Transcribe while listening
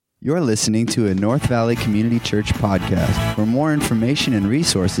You're listening to a North Valley Community Church podcast. For more information and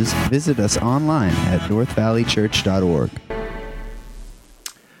resources, visit us online at northvalleychurch.org.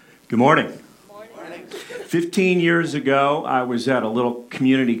 Good morning. 15 years ago, I was at a little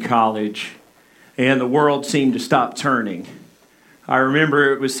community college, and the world seemed to stop turning. I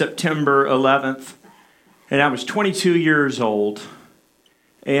remember it was September 11th, and I was 22 years old,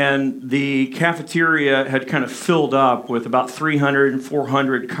 and the cafeteria had kind of filled up with about 300 and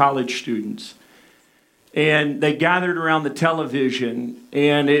 400 college students. And they gathered around the television,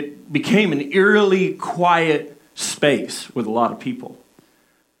 and it became an eerily quiet space with a lot of people.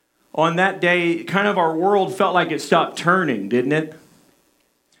 On that day, kind of our world felt like it stopped turning, didn't it?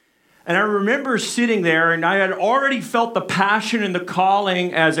 And I remember sitting there, and I had already felt the passion and the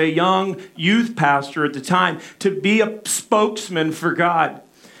calling as a young youth pastor at the time to be a spokesman for God.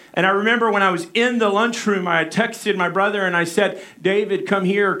 And I remember when I was in the lunchroom, I had texted my brother and I said, David, come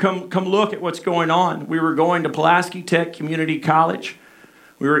here, come look at what's going on. We were going to Pulaski Tech Community College.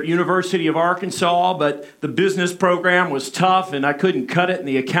 We were at University of Arkansas, but the business program was tough and I couldn't cut it in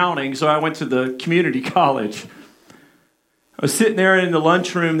the accounting, so I went to the community college. I was sitting there in the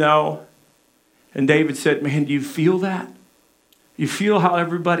lunchroom though, and David said, man, do you feel that? You feel how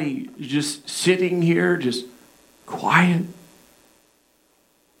everybody is just sitting here, just quiet?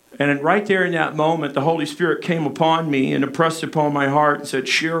 And right there in that moment, the Holy Spirit came upon me and impressed upon my heart and said,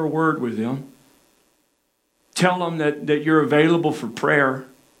 share a word with them. Tell them that you're available for prayer.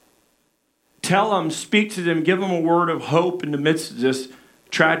 Tell them, speak to them, give them a word of hope in the midst of this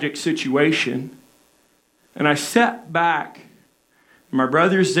tragic situation. And I sat back. My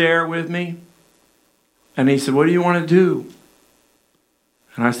brother's there with me. And he said, what do you want to do?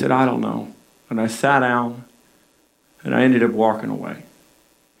 And I said, I don't know. And I sat down and I ended up walking away.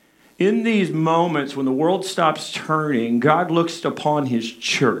 In these moments when the world stops turning, God looks upon his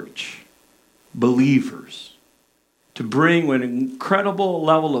church, believers, to bring an incredible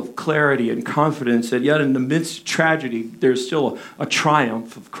level of clarity and confidence that yet in the midst of tragedy, there's still a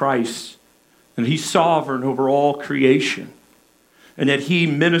triumph of Christ, and he's sovereign over all creation, and that he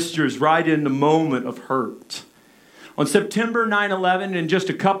ministers right in the moment of hurt. On September 9/11, in just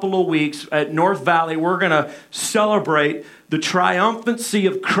a couple of weeks at North Valley, we're going to celebrate the triumphancy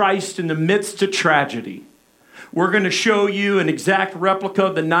of Christ in the midst of tragedy. We're going to show you an exact replica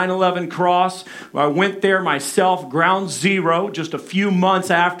of the 9/11 cross. I went there myself, ground zero, just a few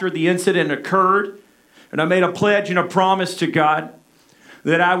months after the incident occurred. And I made a pledge and a promise to God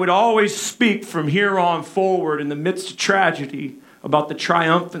that I would always speak from here on forward in the midst of tragedy about the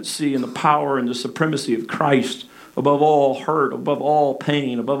triumphancy and the power and the supremacy of Christ above all hurt, above all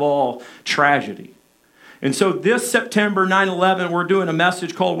pain, above all tragedy. And so this September 9/11, we're doing a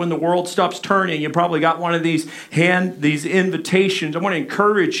message called When the World Stops Turning. You probably got one of these invitations. I want to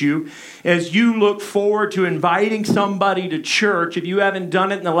encourage you as you look forward to inviting somebody to church. If you haven't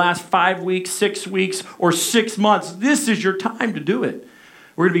done it in the last 5 weeks, 6 weeks, or 6 months, this is your time to do it.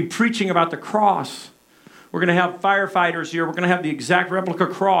 We're going to be preaching about the cross. We're going to have firefighters here. We're going to have the exact replica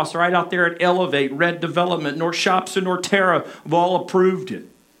cross right out there at Elevate, Red Development, North Shops, and Norterra have all approved it.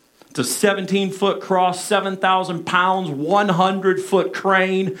 It's a 17-foot cross, 7,000 pounds, 100-foot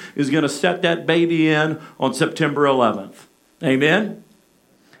crane is going to set that baby in on September 11th. Amen?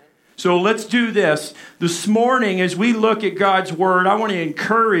 So let's do this. This morning, as we look at God's Word, I want to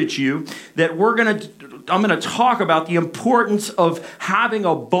encourage you that I'm going to talk about the importance of having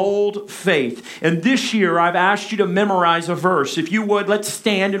a bold faith. And this year, I've asked you to memorize a verse. If you would, let's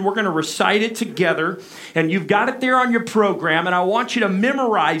stand and we're going to recite it together. And you've got it there on your program. And I want you to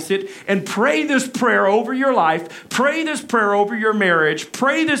memorize it and pray this prayer over your life. Pray this prayer over your marriage.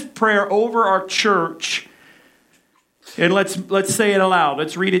 Pray this prayer over our church. And let's say it aloud.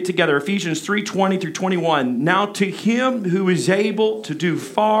 Let's read it together. Ephesians 3:20 through 21. Now to him who is able to do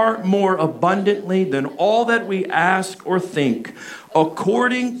far more abundantly than all that we ask or think,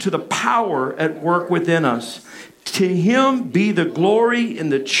 according to the power at work within us. To him be the glory in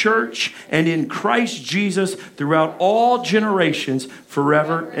the church and in Christ Jesus throughout all generations,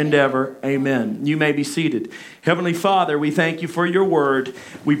 forever and ever. Amen. You may be seated. Heavenly Father, we thank you for your word.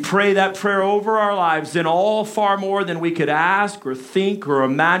 We pray that prayer over our lives in all far more than we could ask or think or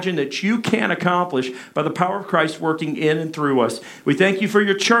imagine that you can accomplish by the power of Christ working in and through us. We thank you for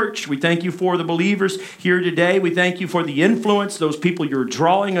your church. We thank you for the believers here today. We thank you for the influence, those people you're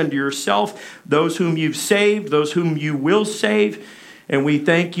drawing unto yourself, those whom you've saved, those whom you will save. And we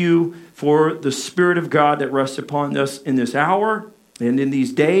thank you for the Spirit of God that rests upon us in this hour and in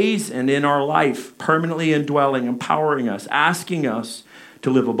these days and in our life, permanently indwelling, empowering us, asking us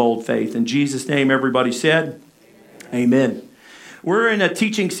to live a bold faith. In Jesus' name, everybody said, amen. We're in a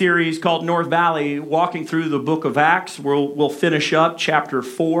teaching series called North Valley, walking through the book of Acts. We'll finish up chapter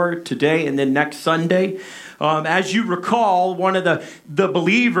 4 today and then next Sunday. As you recall, one of the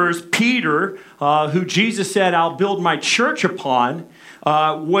believers, Peter, who Jesus said, I'll build my church upon,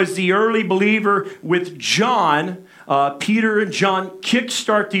 was the early believer with John. Peter and John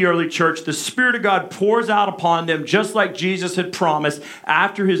kickstart the early church. The Spirit of God pours out upon them just like Jesus had promised.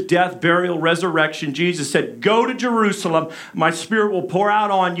 After his death, burial, resurrection, Jesus said, go to Jerusalem. My Spirit will pour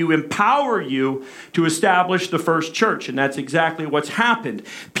out on you, empower you to establish the first church. And that's exactly what's happened.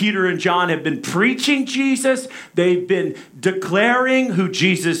 Peter and John have been preaching Jesus. They've been declaring who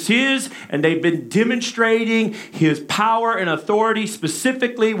Jesus is, and they've been demonstrating his power and authority,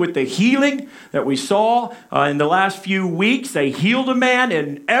 specifically with the healing that we saw in the last few weeks. They healed a man,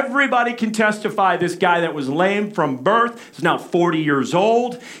 and everybody can testify this guy that was lame from birth is now 40 years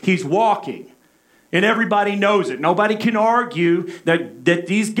old. He's walking, and everybody knows it. Nobody can argue that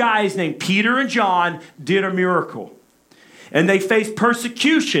these guys named Peter and John did a miracle. And they faced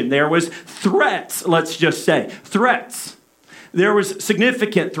persecution. There was threats, let's just say. Threats. There was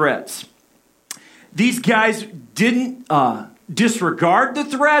significant threats. These guys didn't disregard the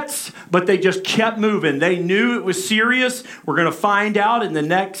threats, but they just kept moving. They knew it was serious. We're going to find out in the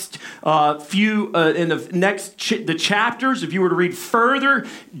next the chapters. If you were to read further,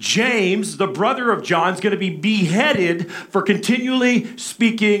 James, the brother of John, is going to be beheaded for continually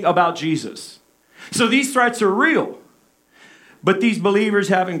speaking about Jesus. So these threats are real. But these believers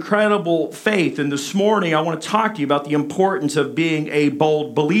have incredible faith. And this morning, I want to talk to you about the importance of being a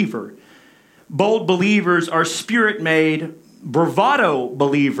bold believer. Bold believers are spirit-made. Bravado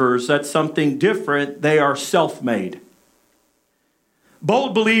believers, that's something different. They are self-made.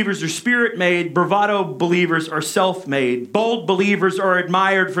 Bold believers are spirit-made. Bravado believers are self-made. Bold believers are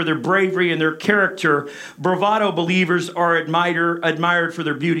admired for their bravery and their character. Bravado believers are admired for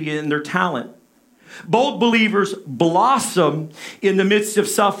their beauty and their talent. Bold believers blossom in the midst of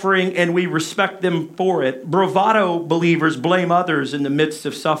suffering, and we respect them for it. Bravado believers blame others in the midst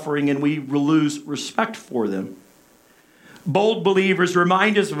of suffering, and we lose respect for them. Bold believers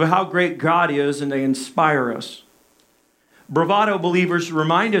remind us of how great God is, and they inspire us. Bravado believers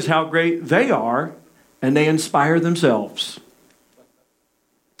remind us how great they are, and they inspire themselves.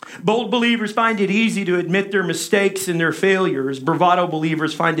 Bold believers find it easy to admit their mistakes and their failures. Bravado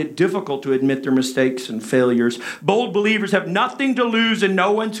believers find it difficult to admit their mistakes and failures. Bold believers have nothing to lose and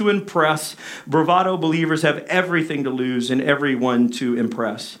no one to impress. Bravado believers have everything to lose and everyone to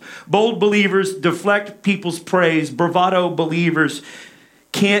impress. Bold believers deflect people's praise. Bravado believers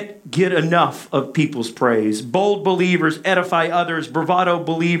can't get enough of people's praise. Bold believers edify others. Bravado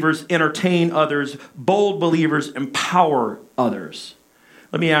believers entertain others. Bold believers empower others.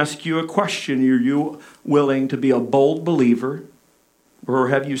 Let me ask you a question. Are you willing to be a bold believer, or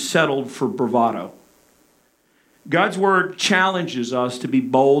have you settled for bravado? God's word challenges us to be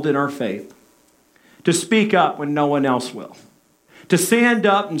bold in our faith, to speak up when no one else will, to stand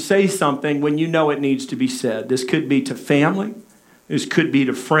up and say something when you know it needs to be said. This could be to family. This could be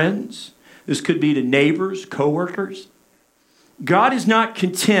to friends. This could be to neighbors, coworkers. God is not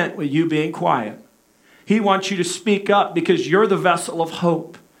content with you being quiet. He wants you to speak up because you're the vessel of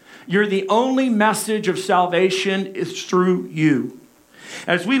hope. You're the only message of salvation is through you.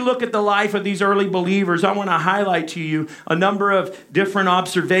 As we look at the life of these early believers, I want to highlight to you a number of different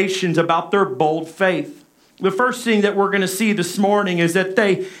observations about their bold faith. The first thing that we're going to see this morning is that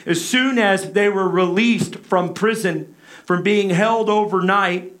as soon as they were released from prison, from being held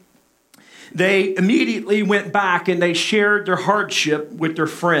overnight, they immediately went back and they shared their hardship with their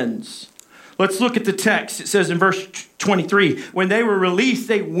friends. Let's look at the text. It says in verse 23, when they were released,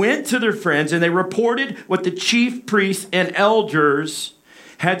 they went to their friends and they reported what the chief priests and elders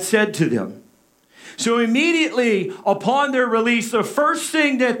had said to them. So immediately upon their release, the first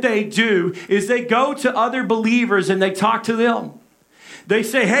thing that they do is they go to other believers and they talk to them. They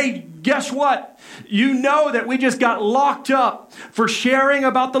say, hey, guess what? You know that we just got locked up for sharing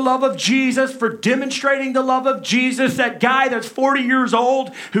about the love of Jesus, for demonstrating the love of Jesus. That guy that's 40 years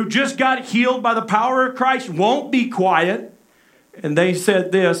old who just got healed by the power of Christ won't be quiet. And they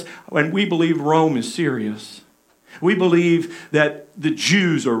said this, and we believe Rome is serious. We believe that the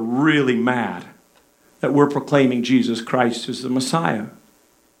Jews are really mad that we're proclaiming Jesus Christ as the Messiah.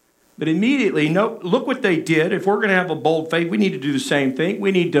 But immediately, look what they did. If we're going to have a bold faith, we need to do the same thing.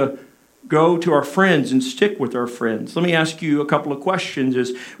 We need to go to our friends and stick with our friends. Let me ask you a couple of questions.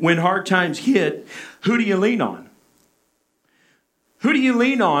 Is when hard times hit, who do you lean on? Who do you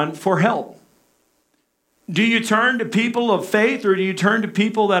lean on for help? Do you turn to people of faith or do you turn to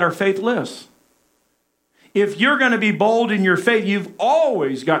people that are faithless? If you're going to be bold in your faith, you've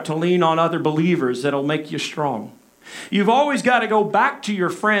always got to lean on other believers that'll make you strong. You've always got to go back to your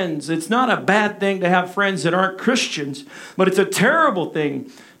friends. It's not a bad thing to have friends that aren't Christians, but it's a terrible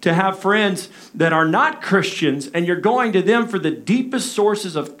thing to have friends that are not Christians, and you're going to them for the deepest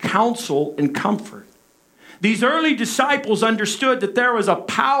sources of counsel and comfort. These early disciples understood that there was a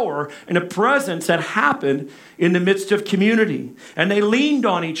power and a presence that happened in the midst of community, and they leaned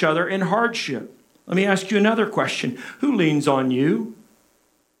on each other in hardship. Let me ask you another question. Who leans on you?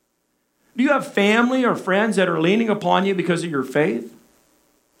 Do you have family or friends that are leaning upon you because of your faith?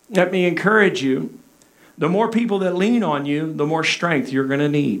 Let me encourage you. The more people that lean on you, the more strength you're going to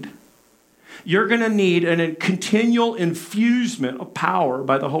need. You're going to need a continual infusement of power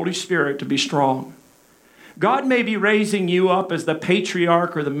by the Holy Spirit to be strong. God may be raising you up as the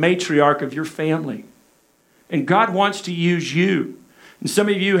patriarch or the matriarch of your family. And God wants to use you. And some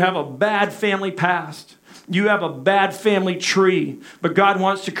of you have a bad family past. You have a bad family tree. But God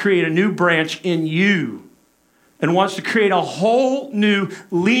wants to create a new branch in you. And wants to create a whole new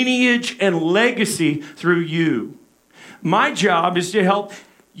lineage and legacy through you. My job is to help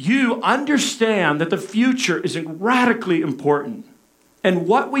you understand that the future is radically important. And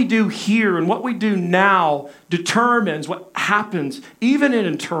what we do here and what we do now determines what happens even in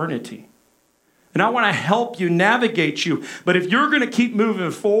eternity. And I want to help you, navigate you. But if you're going to keep moving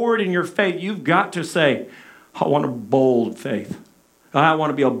forward in your faith, you've got to say, I want a bold faith. I want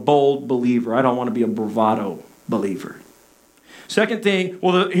to be a bold believer. I don't want to be a bravado believer. Second thing,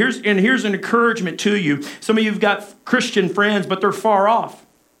 here's an encouragement to you. Some of you have got Christian friends, but they're far off.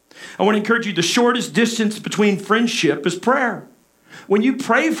 I want to encourage you, the shortest distance between friendship is prayer. When you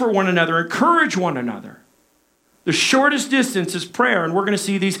pray for one another, encourage one another. The shortest distance is prayer, and we're going to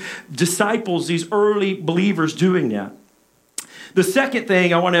see these disciples, these early believers doing that. The second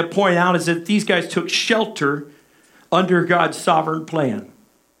thing I want to point out is that these guys took shelter under God's sovereign plan.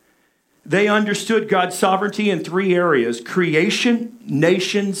 They understood God's sovereignty in three areas: creation,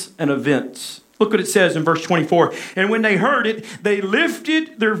 nations, and events. Look what it says in verse 24. And when they heard it, they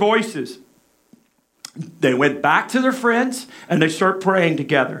lifted their voices. They went back to their friends and they start praying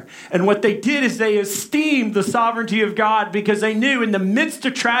together. And what they did is they esteemed the sovereignty of God, because they knew in the midst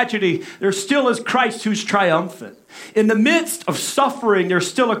of tragedy, there still is Christ who's triumphant. In the midst of suffering, there's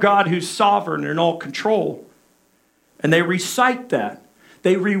still a God who's sovereign and in all control. And they recite that.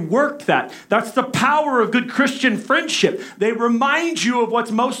 They rework that. That's the power of good Christian friendship. They remind you of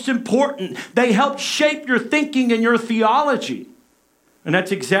what's most important. They help shape your thinking and your theology. And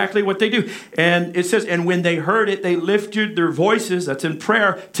that's exactly what they do. And it says, and when they heard it, they lifted their voices, that's in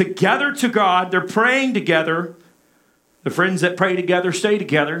prayer, together to God. They're praying together. The friends that pray together stay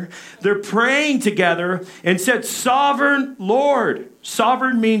together. They're praying together and said, Sovereign Lord.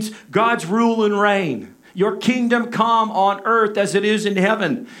 Sovereign means God's rule and reign. Your kingdom come on earth as it is in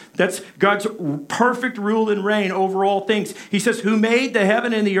heaven. That's God's perfect rule and reign over all things. He says, who made the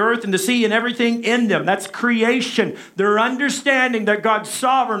heaven and the earth and the sea and everything in them. That's creation. They're understanding that God's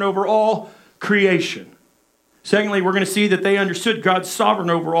sovereign over all creation. Secondly, we're going to see that they understood God's sovereign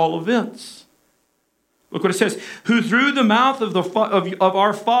over all events. Look what it says. Who through the mouth of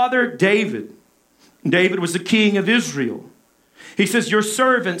our father David. David was the king of Israel. He says, your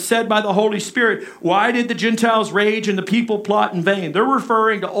servant said by the Holy Spirit, why did the Gentiles rage and the people plot in vain? They're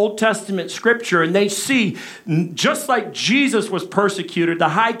referring to Old Testament scripture, and they see, just like Jesus was persecuted, the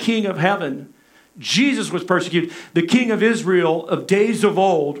high king of heaven, Jesus was persecuted. The king of Israel of days of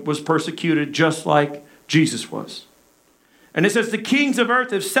old was persecuted just like Jesus was. And it says, the kings of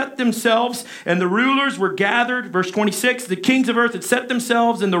earth have set themselves and the rulers were gathered. Verse 26, the kings of earth had set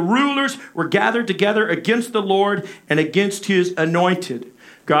themselves and the rulers were gathered together against the Lord and against his anointed.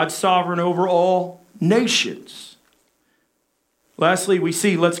 God's sovereign over all nations. Lastly, we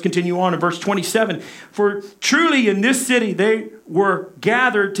see, let's continue on in verse 27. For truly in this city they were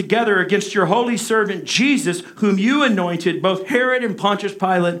gathered together against your holy servant Jesus, whom you anointed, both Herod and Pontius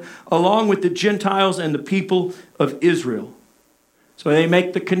Pilate, along with the Gentiles and the people of Israel. So they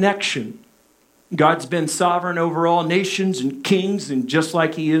make the connection. God's been sovereign over all nations and kings, and just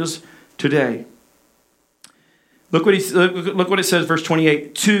like he is today. Look what it says, verse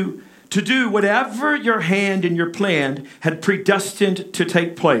 28. To do whatever your hand and your plan had predestined to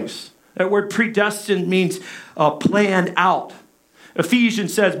take place. That word predestined means planned out.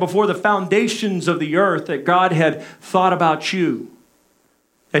 Ephesians says before the foundations of the earth that God had thought about you.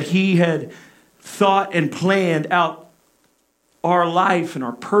 That he had thought and planned out our life and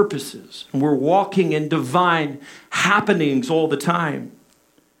our purposes. And we're walking in divine happenings all the time.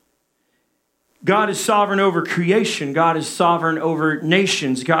 God is sovereign over creation. God is sovereign over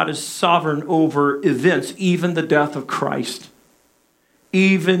nations. God is sovereign over events, even the death of Christ.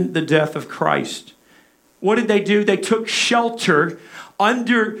 Even the death of Christ. What did they do? They took shelter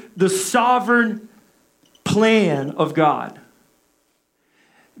under the sovereign plan of God.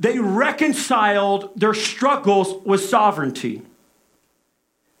 They reconciled their struggles with sovereignty.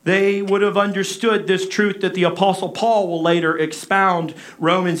 They would have understood this truth that the Apostle Paul will later expound.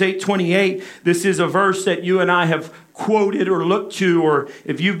 Romans 8:28. This is a verse that you and I have quoted or looked to, or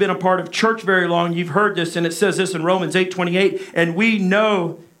if you've been a part of church very long, you've heard this, and it says this in Romans 8:28, and we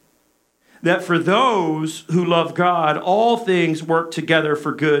know that for those who love God, all things work together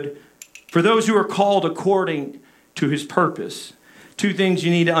for good, for those who are called according to his purpose. Two things you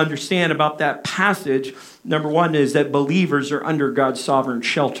need to understand about that passage. Number one is that believers are under God's sovereign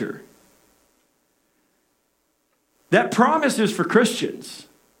shelter. That promise is for Christians.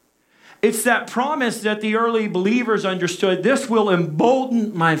 It's that promise that the early believers understood. This will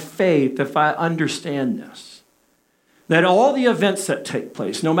embolden my faith if I understand this. That all the events that take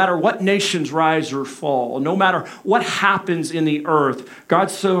place, no matter what nations rise or fall, no matter what happens in the earth,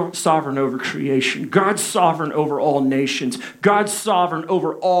 God's so sovereign over creation. God's sovereign over all nations. God's sovereign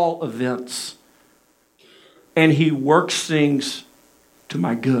over all events. And he works things to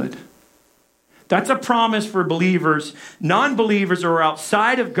my good. That's a promise for believers. Non-believers are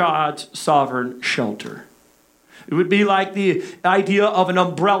outside of God's sovereign shelter. It would be like the idea of an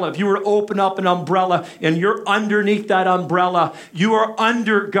umbrella. If you were to open up an umbrella and you're underneath that umbrella, you are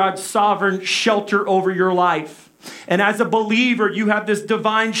under God's sovereign shelter over your life. And as a believer, you have this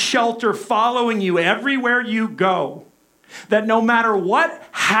divine shelter following you everywhere you go. That no matter what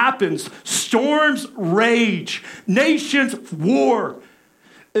happens, storms rage, nations war,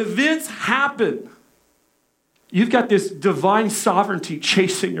 events happen, you've got this divine sovereignty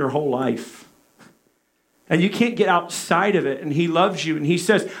chasing your whole life. And you can't get outside of it. And he loves you. And he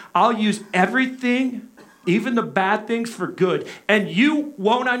says, I'll use everything, even the bad things, for good. And you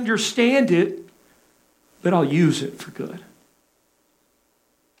won't understand it, but I'll use it for good.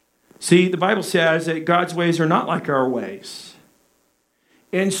 See, the Bible says that God's ways are not like our ways.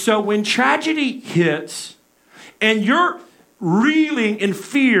 And so when tragedy hits and you're reeling in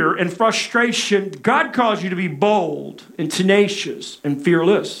fear and frustration, God calls you to be bold and tenacious and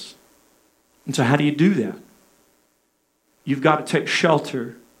fearless. And so how do you do that? You've got to take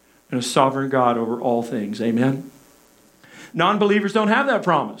shelter in a sovereign God over all things. Amen? Non-believers don't have that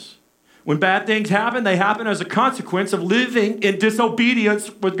promise. When bad things happen, they happen as a consequence of living in disobedience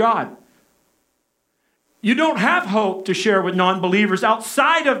with God. You don't have hope to share with non-believers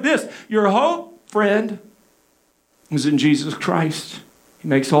outside of this. Your hope, friend, is in Jesus Christ. He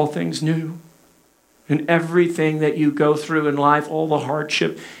makes all things new. And everything that you go through in life, all the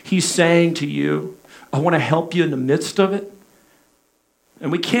hardship, he's saying to you, I want to help you in the midst of it.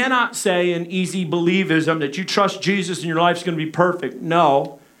 And we cannot say in easy believism that you trust Jesus and your life's going to be perfect.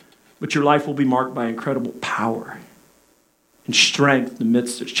 No, but your life will be marked by incredible power and strength in the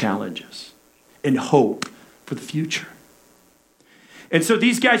midst of challenges and hope for the future. And so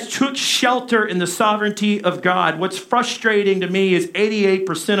these guys took shelter in the sovereignty of God. What's frustrating to me is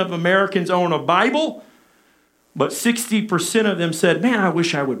 88% of Americans own a Bible, but 60% of them said, man, I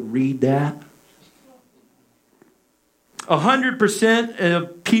wish I would read that. 100%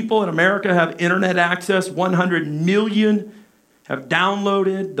 of people in America have internet access. 100 million have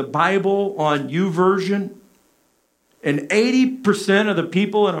downloaded the Bible on YouVersion. And 80% of the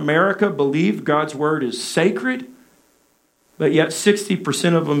people in America believe God's word is sacred. But yet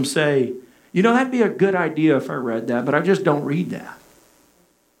 60% of them say, you know, that'd be a good idea if I read that, but I just don't read that.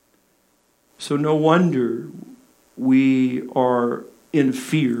 So no wonder we are in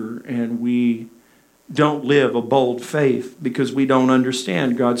fear and we don't live a bold faith because we don't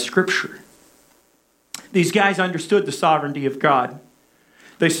understand God's scripture. These guys understood the sovereignty of God.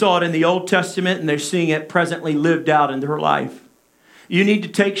 They saw it in the Old Testament and they're seeing it presently lived out in their life. You need to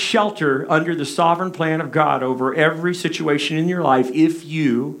take shelter under the sovereign plan of God over every situation in your life if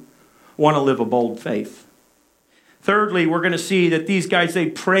you want to live a bold faith. Thirdly, we're going to see that these guys, they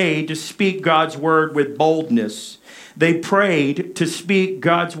prayed to speak God's word with boldness. They prayed to speak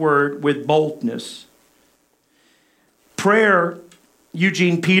God's word with boldness. Prayer,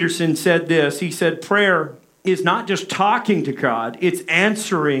 Eugene Peterson said this. He said, prayer is not just talking to God, it's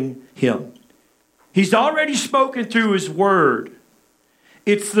answering him. He's already spoken through his word.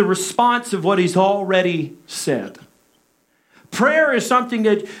 It's the response of what he's already said. Prayer is something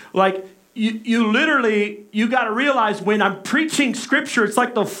that, like, you literally, you got to realize when I'm preaching scripture, it's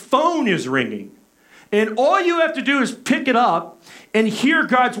like the phone is ringing. And all you have to do is pick it up and hear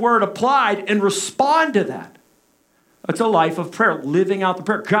God's word applied and respond to that. That's a life of prayer, living out the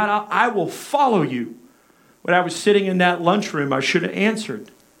prayer. God, I will follow you. When I was sitting in that lunchroom, I should have answered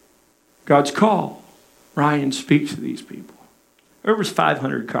God's call. Ryan, speak to these people. There was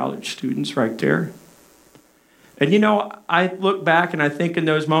 500 college students right there. And you know, I look back and I think in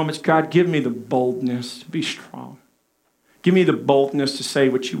those moments, God, give me the boldness to be strong. Give me the boldness to say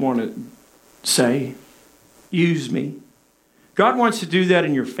what you want to say. Use me. God wants to do that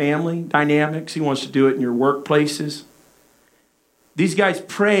in your family dynamics. He wants to do it in your workplaces. These guys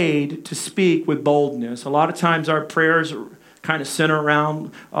prayed to speak with boldness. A lot of times our prayers are kind of center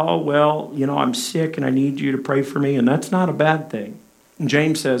around, oh, well, you know, I'm sick and I need you to pray for me. And that's not a bad thing. And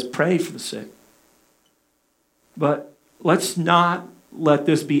James says, pray for the sick. But let's not let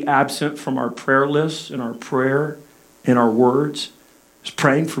this be absent from our prayer lists and our prayer and our words. It's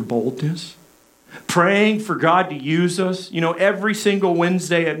praying for boldness. Praying for God to use us. You know, every single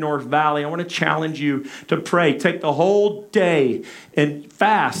Wednesday at North Valley, I want to challenge you to pray. Take the whole day and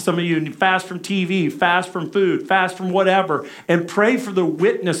fast. Some of you fast from TV, fast from food, fast from whatever, and pray for the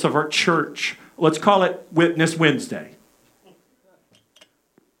witness of our church. Let's call it Witness Wednesday.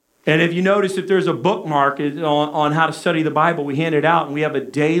 And if you notice, if there's a bookmark on how to study the Bible, we hand it out, and we have a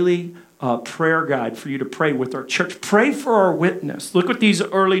daily prayer guide for you to pray with our church. Pray for our witness. Look what these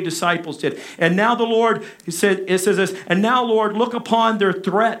early disciples did. And now the Lord, it says this, and now, Lord, look upon their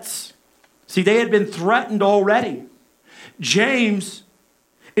threats. See, they had been threatened already. James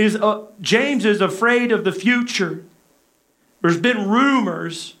is afraid of the future. There's been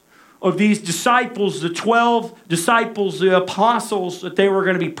rumors of these disciples, the 12 disciples, the apostles, that they were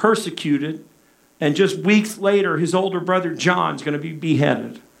going to be persecuted. And just weeks later, his older brother John's going to be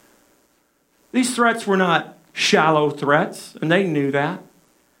beheaded. These threats were not shallow threats, and they knew that.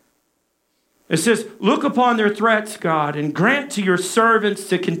 It says, look upon their threats, God, and grant to your servants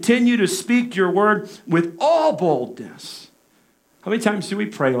to continue to speak your word with all boldness. How many times do we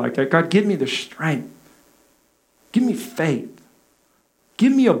pray like that? God, give me the strength. Give me faith.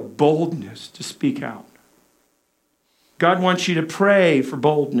 Give me a boldness to speak out. God wants you to pray for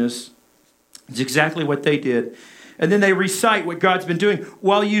boldness. It's exactly what they did. And then they recite what God's been doing.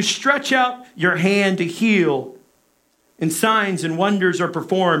 While you stretch out your hand to heal, and signs and wonders are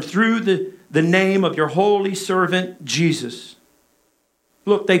performed through the name of your holy servant, Jesus.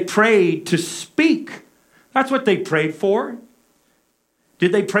 Look, they prayed to speak. That's what they prayed for.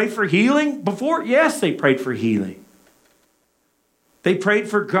 Did they pray for healing before? Yes, they prayed for healing. They prayed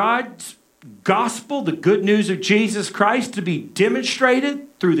for God's gospel, the good news of Jesus Christ, to be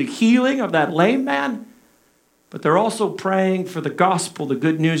demonstrated through the healing of that lame man. But they're also praying for the gospel, the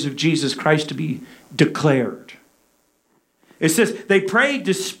good news of Jesus Christ, to be declared. It says they prayed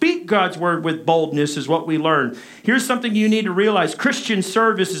to speak God's word with boldness is what we learn. Here's something you need to realize. Christian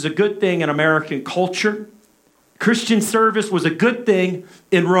service is a good thing in American culture. Christian service was a good thing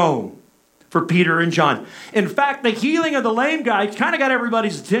in Rome for Peter and John. In fact, the healing of the lame guy kind of got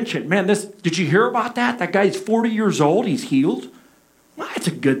everybody's attention. Man, did you hear about that? That guy's 40 years old. He's healed. Well, that's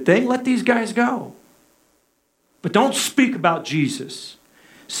a good thing. Let these guys go. But don't speak about Jesus.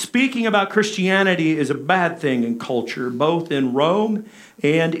 Speaking about Christianity is a bad thing in culture, both in Rome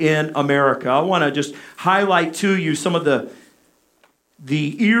and in America. I want to just highlight to you some of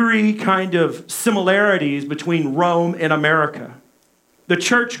the eerie kind of similarities between Rome and America. The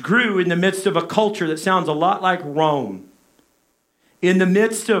church grew in the midst of a culture that sounds a lot like Rome. In the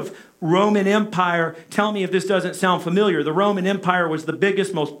midst of Roman Empire, tell me if this doesn't sound familiar. The Roman Empire was the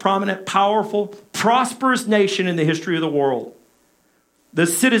biggest, most prominent, powerful, prosperous nation in the history of the world. The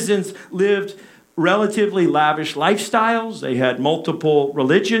citizens lived relatively lavish lifestyles. They had multiple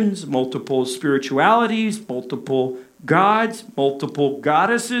religions, multiple spiritualities, multiple gods, multiple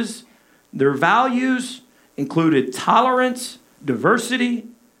goddesses. Their values included tolerance, diversity.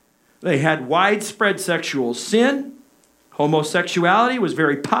 They had widespread sexual sin. Homosexuality was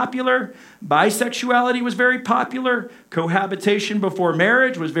very popular. Bisexuality was very popular. Cohabitation before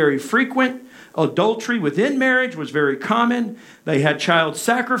marriage was very frequent. Adultery within marriage was very common. They had child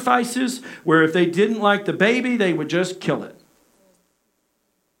sacrifices where if they didn't like the baby, they would just kill it.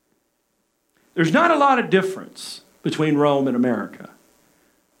 There's not a lot of difference between Rome and America.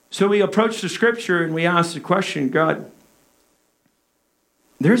 So we approach the scripture and we ask the question, God,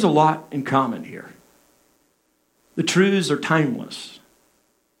 there's a lot in common here. The truths are timeless.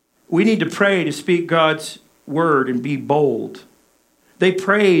 We need to pray to speak God's word and be bold. They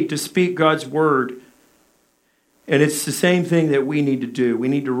prayed to speak God's word. And it's the same thing that we need to do. We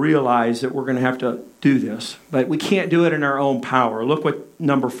need to realize that we're going to have to do this. But we can't do it in our own power. Look what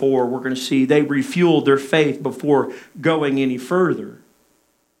number 4, we're going to see they refueled their faith before going any further.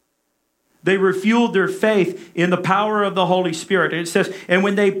 They refueled their faith in the power of the Holy Spirit. And it says, and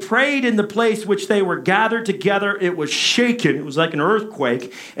when they prayed in the place which they were gathered together, it was shaken. It was like an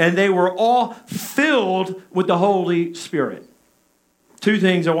earthquake. And they were all filled with the Holy Spirit. 2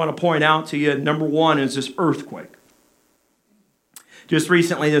 things I want to point out to you. Number 1 is this earthquake. Just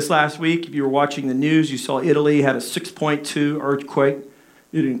recently, this last week, if you were watching the news, you saw Italy had a 6.2 earthquake.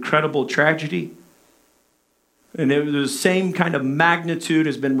 An incredible tragedy. And it was the same kind of magnitude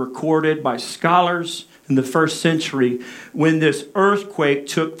has been recorded by scholars in the first century when this earthquake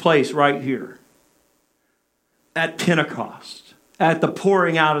took place right here at Pentecost, at the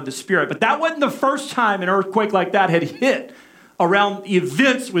pouring out of the Spirit. But that wasn't the first time an earthquake like that had hit around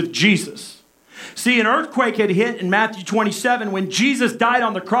events with Jesus. See, an earthquake had hit in Matthew 27 when Jesus died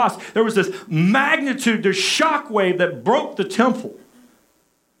on the cross. There was this magnitude, this shock wave that broke the temple.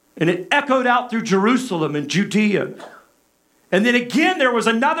 And it echoed out through Jerusalem and Judea. And then again, there was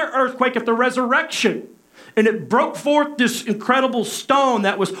another earthquake at the resurrection. And it broke forth this incredible stone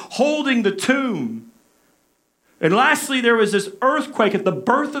that was holding the tomb. And lastly, there was this earthquake at the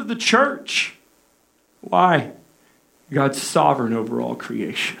birth of the church. Why? God's sovereign over all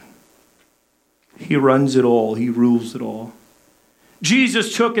creation. He runs it all. He rules it all.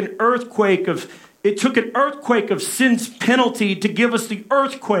 Jesus took an earthquake of sin's penalty to give us the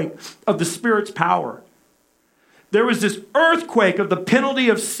earthquake of the Spirit's power. There was this earthquake of the penalty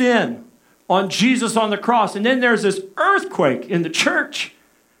of sin on Jesus on the cross. And then there's this earthquake in the church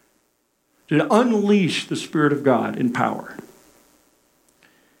to unleash the Spirit of God in power.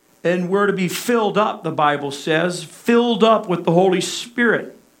 And we're to be filled up, the Bible says, filled up with the Holy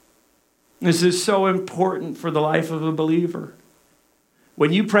Spirit. This is so important for the life of a believer.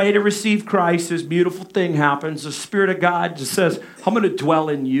 When you pray to receive Christ, this beautiful thing happens. The Spirit of God just says, I'm going to dwell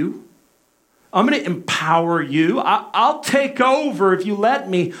in you. I'm going to empower you. I'll take over, if you let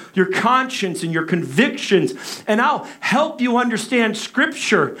me, your conscience and your convictions. And I'll help you understand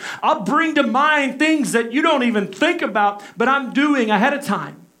Scripture. I'll bring to mind things that you don't even think about, but I'm doing ahead of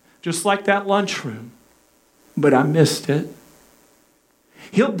time. Just like that lunchroom. But I missed it.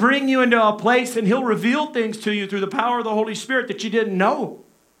 He'll bring you into a place and He'll reveal things to you through the power of the Holy Spirit that you didn't know.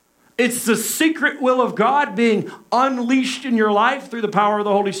 It's the secret will of God being unleashed in your life through the power of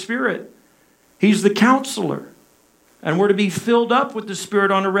the Holy Spirit. He's the counselor. And we're to be filled up with the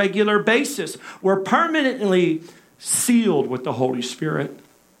Spirit on a regular basis. We're permanently sealed with the Holy Spirit.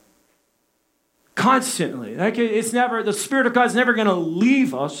 Constantly. The Spirit of God's never going to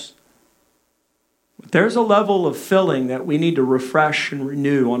leave us. But there's a level of filling that we need to refresh and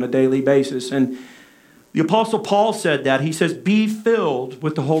renew on a daily basis. And the Apostle Paul said that. He says, be filled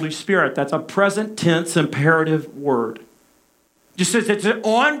with the Holy Spirit. That's a present tense imperative word. Just says it's an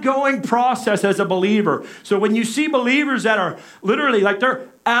ongoing process as a believer. So when you see believers that are literally like they're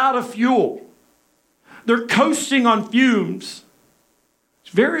out of fuel, they're coasting on fumes,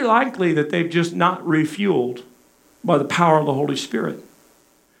 it's very likely that they've just not refueled by the power of the Holy Spirit.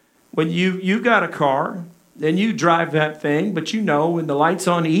 When you've got a car, and you drive that thing, but you know when the light's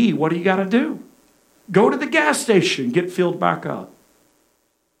on E, what do you got to do? Go to the gas station, get filled back up.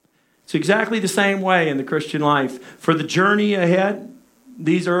 It's exactly the same way in the Christian life. For the journey ahead,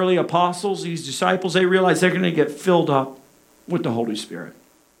 these early apostles, these disciples, they realize they're going to get filled up with the Holy Spirit,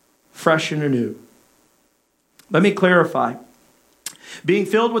 fresh and anew. Let me clarify. Being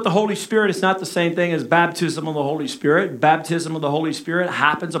filled with the Holy Spirit is not the same thing as baptism of the Holy Spirit. Baptism of the Holy Spirit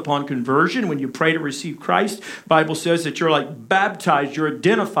happens upon conversion. When you pray to receive Christ, the Bible says that you're like baptized, you're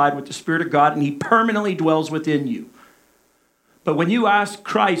identified with the Spirit of God, and He permanently dwells within you. But when you ask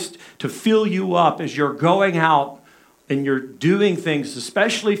Christ to fill you up as you're going out and you're doing things,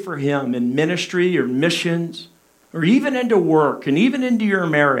 especially for Him in ministry or missions, or even into work and even into your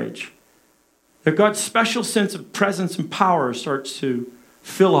marriage, that God's special sense of presence and power starts to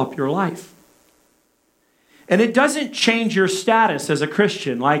fill up your life. And it doesn't change your status as a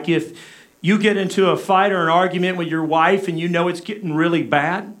Christian. Like if you get into a fight or an argument with your wife and you know it's getting really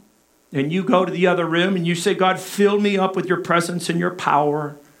bad, and you go to the other room and you say, God, fill me up with your presence and your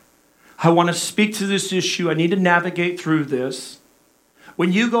power. I want to speak to this issue. I need to navigate through this.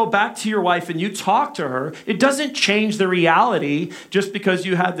 When you go back to your wife and you talk to her, it doesn't change the reality just because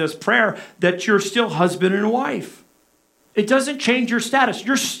you had this prayer that you're still husband and wife. It doesn't change your status.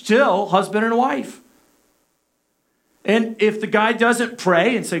 You're still husband and wife. And if the guy doesn't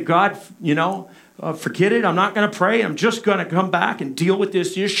pray and say, God, forget it. I'm not going to pray. I'm just going to come back and deal with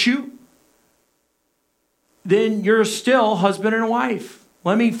this issue. Then you're still husband and wife.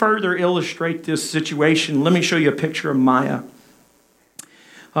 Let me further illustrate this situation. Let me show you a picture of Maya.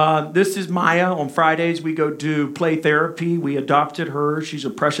 This is Maya. On Fridays, we go do play therapy. We adopted her. She's a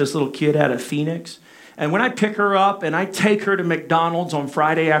precious little kid out of Phoenix. And when I pick her up and I take her to McDonald's on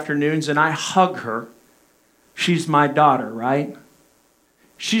Friday afternoons and I hug her, she's my daughter, right?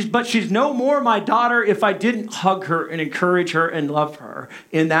 But she's no more my daughter if I didn't hug her and encourage her and love her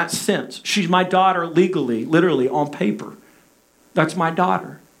in that sense. She's my daughter legally, literally, on paper. That's my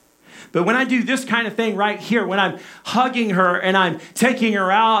daughter. But when I do this kind of thing right here, when I'm hugging her and I'm taking her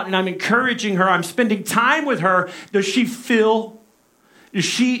out and I'm encouraging her, I'm spending time with her, does she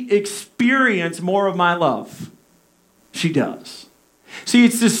experience more of my love? She does. See,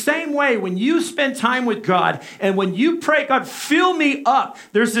 it's the same way when you spend time with God and when you pray, God, fill me up.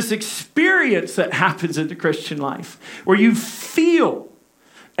 There's this experience that happens in the Christian life where you feel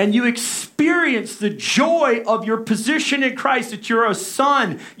and you experience the joy of your position in Christ, that you're a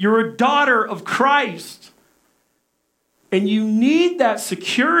son, you're a daughter of Christ. And you need that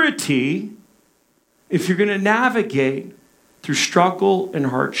security if you're going to navigate through struggle and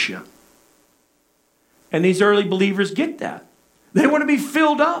hardship. And these early believers get that. They want to be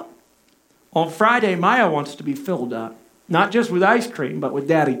filled up. On Friday, Maya wants to be filled up. Not just with ice cream, but with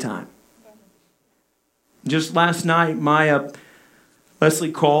daddy time. Just last night,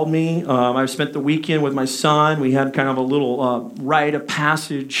 Leslie called me. I spent the weekend with my son. We had kind of a little rite of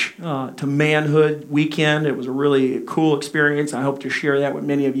passage to manhood weekend. It was a really cool experience. I hope to share that with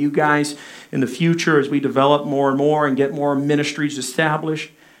many of you guys in the future as we develop more and more and get more ministries established.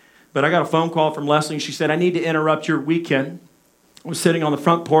 But I got a phone call from Leslie, and she said, I need to interrupt your weekend. I was sitting on the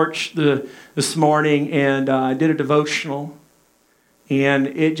front porch this morning, and I did a devotional, and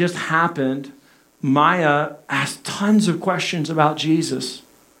it just happened. Maya asked tons of questions about Jesus.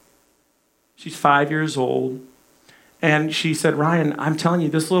 She's 5 years old, and she said, Ryan, I'm telling you,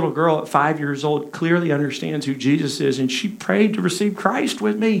 this little girl at 5 years old clearly understands who Jesus is, and she prayed to receive Christ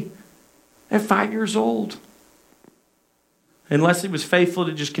with me at 5 years old. And Leslie was faithful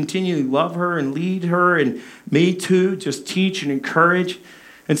to just continually love her and lead her, and me too, just teach and encourage.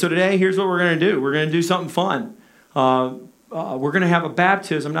 And so today, here's what we're going to do. We're going to do something fun. We're going to have a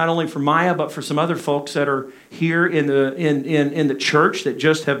baptism, not only for Maya, but for some other folks that are here in the church that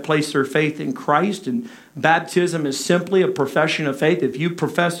just have placed their faith in Christ. And baptism is simply a profession of faith. If you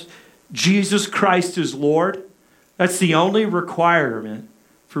profess Jesus Christ as Lord, that's the only requirement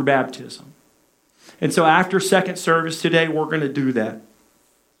for baptism. And so after second service today, we're going to do that.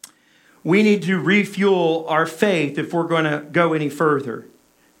 We need to refuel our faith if we're going to go any further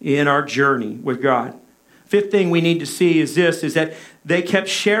in our journey with God. Fifth thing we need to see is that they kept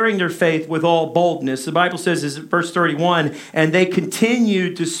sharing their faith with all boldness. The Bible says in verse 31, and they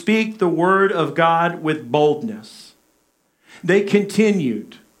continued to speak the word of God with boldness. They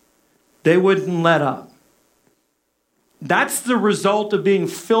continued. They wouldn't let up. That's the result of being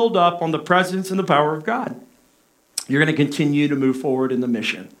filled up on the presence and the power of God. You're going to continue to move forward in the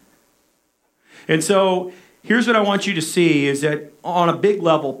mission. And so here's what I want you to see is that on a big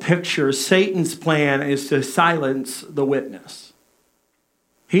level picture, Satan's plan is to silence the witness.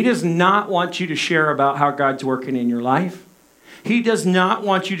 He does not want you to share about how God's working in your life. He does not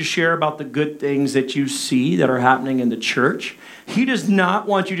want you to share about the good things that you see that are happening in the church. He does not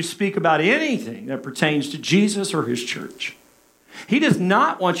want you to speak about anything that pertains to Jesus or his church. He does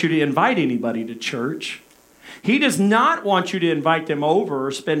not want you to invite anybody to church. He does not want you to invite them over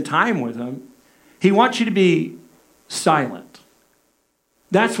or spend time with them. He wants you to be silent.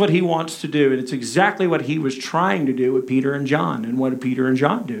 That's what he wants to do. And it's exactly what he was trying to do with Peter and John. And what did Peter and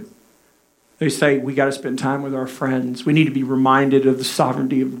John do? They say, we got to spend time with our friends. We need to be reminded of the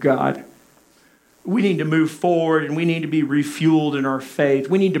sovereignty of God. We need to move forward and we need to be refueled in our faith.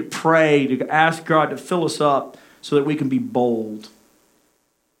 We need to pray, to ask God to fill us up so that we can be bold.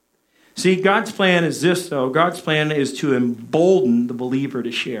 See, God's plan is this, though. God's plan is to embolden the believer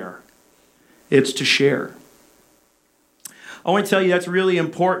to share. It's to share. I want to tell you that's really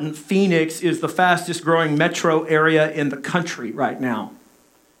important. Phoenix is the fastest growing metro area in the country right now.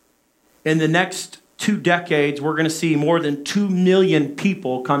 In the next 2 decades, we're going to see more than 2 million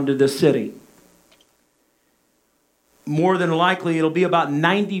people come to this city. More than likely, it'll be about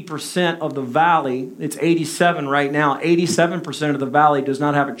 90% of the valley. It's 87 right now. 87% of the valley does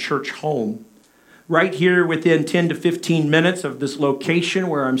not have a church home. Right here within 10 to 15 minutes of this location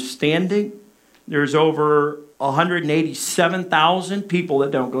where I'm standing, there's over 187,000 people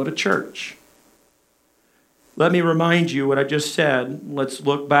that don't go to church. Let me remind you what I just said. Let's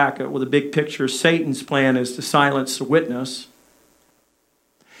look back at the big picture. Satan's plan is to silence the witness.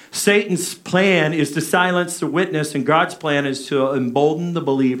 Satan's plan is to silence the witness, and God's plan is to embolden the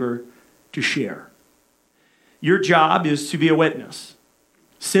believer to share. Your job is to be a witness.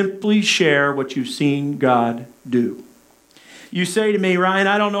 Simply share what you've seen God do. You say to me, Ryan,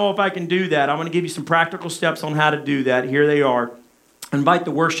 I don't know if I can do that. I'm going to give you some practical steps on how to do that. Here they are. Invite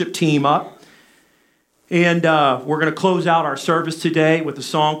the worship team up. And we're going to close out our service today with a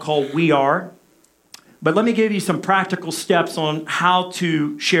song called We Are. But let me give you some practical steps on how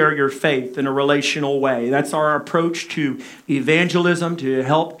to share your faith in a relational way. That's our approach to evangelism, to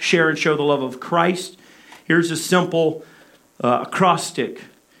help share and show the love of Christ. Here's a simple acrostic.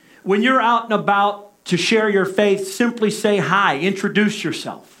 When you're out and about to share your faith, simply say hi, introduce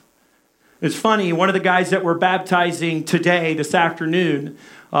yourself. It's funny, one of the guys that we're baptizing today, this afternoon,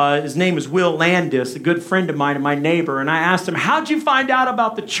 his name is Will Landis, a good friend of mine and my neighbor. And I asked him, how'd you find out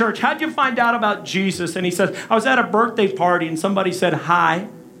about the church? How'd you find out about Jesus? And he says, I was at a birthday party and somebody said hi.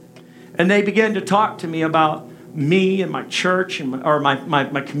 And they began to talk to me about me and my church and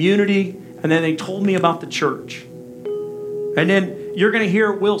my community. And then they told me about the church. And then you're going to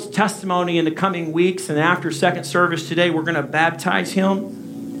hear Will's testimony in the coming weeks. And after second service today, we're going to baptize him.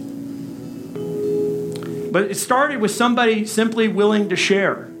 But it started with somebody simply willing to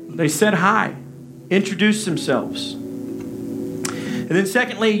share. They said hi, introduced themselves. And then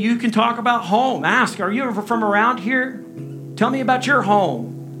secondly, you can talk about home. Ask, are you ever from around here? Tell me about your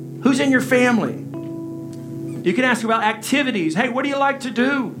home. Who's in your family? You can ask about activities. Hey, what do you like to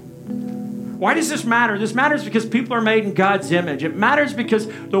do? Why does this matter? This matters because people are made in God's image. It matters because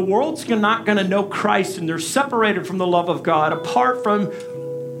the world's not going to know Christ, and they're separated from the love of God apart from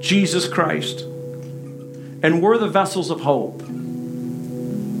Jesus Christ. And we're the vessels of hope.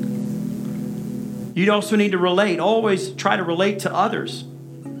 You also need to relate. Always try to relate to others.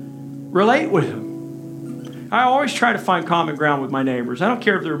 Relate with them. I always try to find common ground with my neighbors. I don't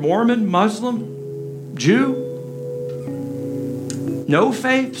care if they're Mormon, Muslim, Jew, no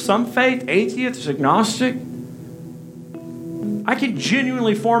faith, some faith, atheist, agnostic. I can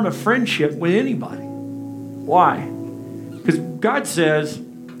genuinely form a friendship with anybody. Why? Because God says,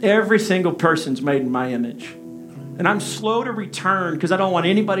 every single person's made in my image. And I'm slow to return because I don't want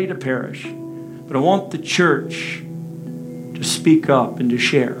anybody to perish. But I want the church to speak up and to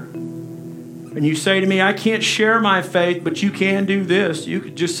share. And you say to me, I can't share my faith, but you can do this. You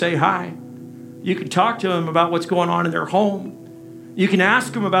could just say hi. You can talk to them about what's going on in their home. You can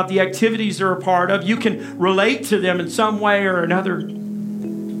ask them about the activities they're a part of. You can relate to them in some way or another.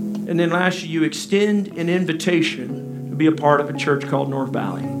 And then lastly, you extend an invitation to be a part of a church called North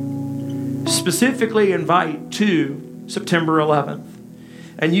Valley. Specifically invite to September 11th.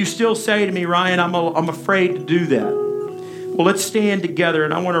 And you still say to me, Ryan, I'm afraid to do that. Well, let's stand together,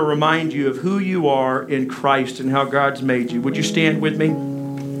 and I want to remind you of who you are in Christ and how God's made you. Would you stand with me?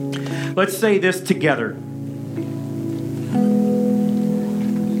 Let's say this together.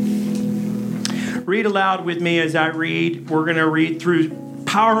 Read aloud with me as I read. We're going to read through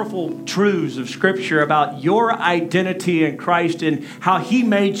powerful truths of Scripture about your identity in Christ and how He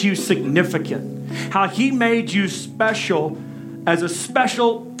made you significant, how He made you special as a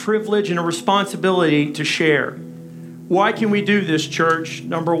special privilege and a responsibility to share. Why can we do this, church?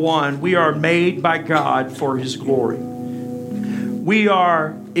 Number one, we are made by God for His glory. We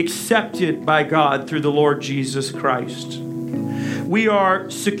are accepted by God through the Lord Jesus Christ. We are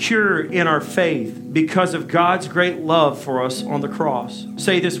secure in our faith because of God's great love for us on the cross.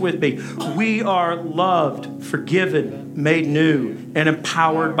 Say this with me. We are loved, forgiven, made new, and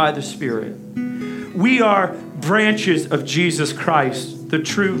empowered by the Spirit. We are branches of Jesus Christ, the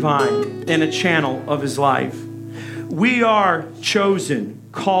true vine, and a channel of His life. We are chosen,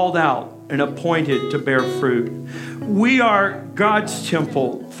 called out, and appointed to bear fruit. We are God's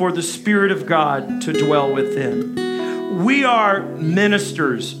temple for the Spirit of God to dwell within. We are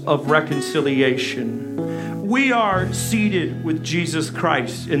ministers of reconciliation. We are seated with Jesus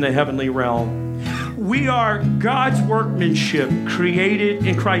Christ in the heavenly realm. We are God's workmanship created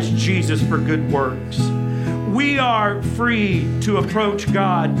in Christ Jesus for good works. We are free to approach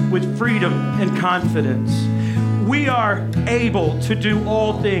God with freedom and confidence. We are able to do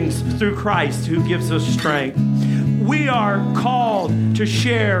all things through Christ who gives us strength. We are called to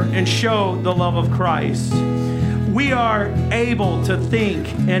share and show the love of Christ. We are able to think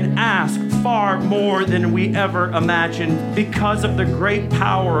and ask far more than we ever imagined because of the great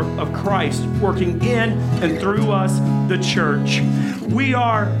power of Christ working in and through us, the church. We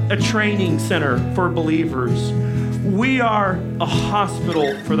are a training center for believers. We are a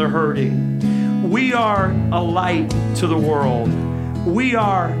hospital for the hurting. We are a light to the world. We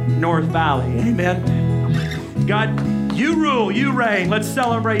are North Valley. Amen. God, you rule, you reign. Let's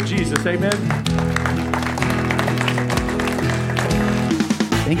celebrate Jesus. Amen.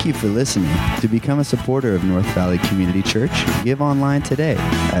 Thank you for listening. To become a supporter of North Valley Community Church, give online today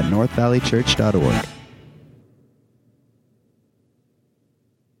at northvalleychurch.org.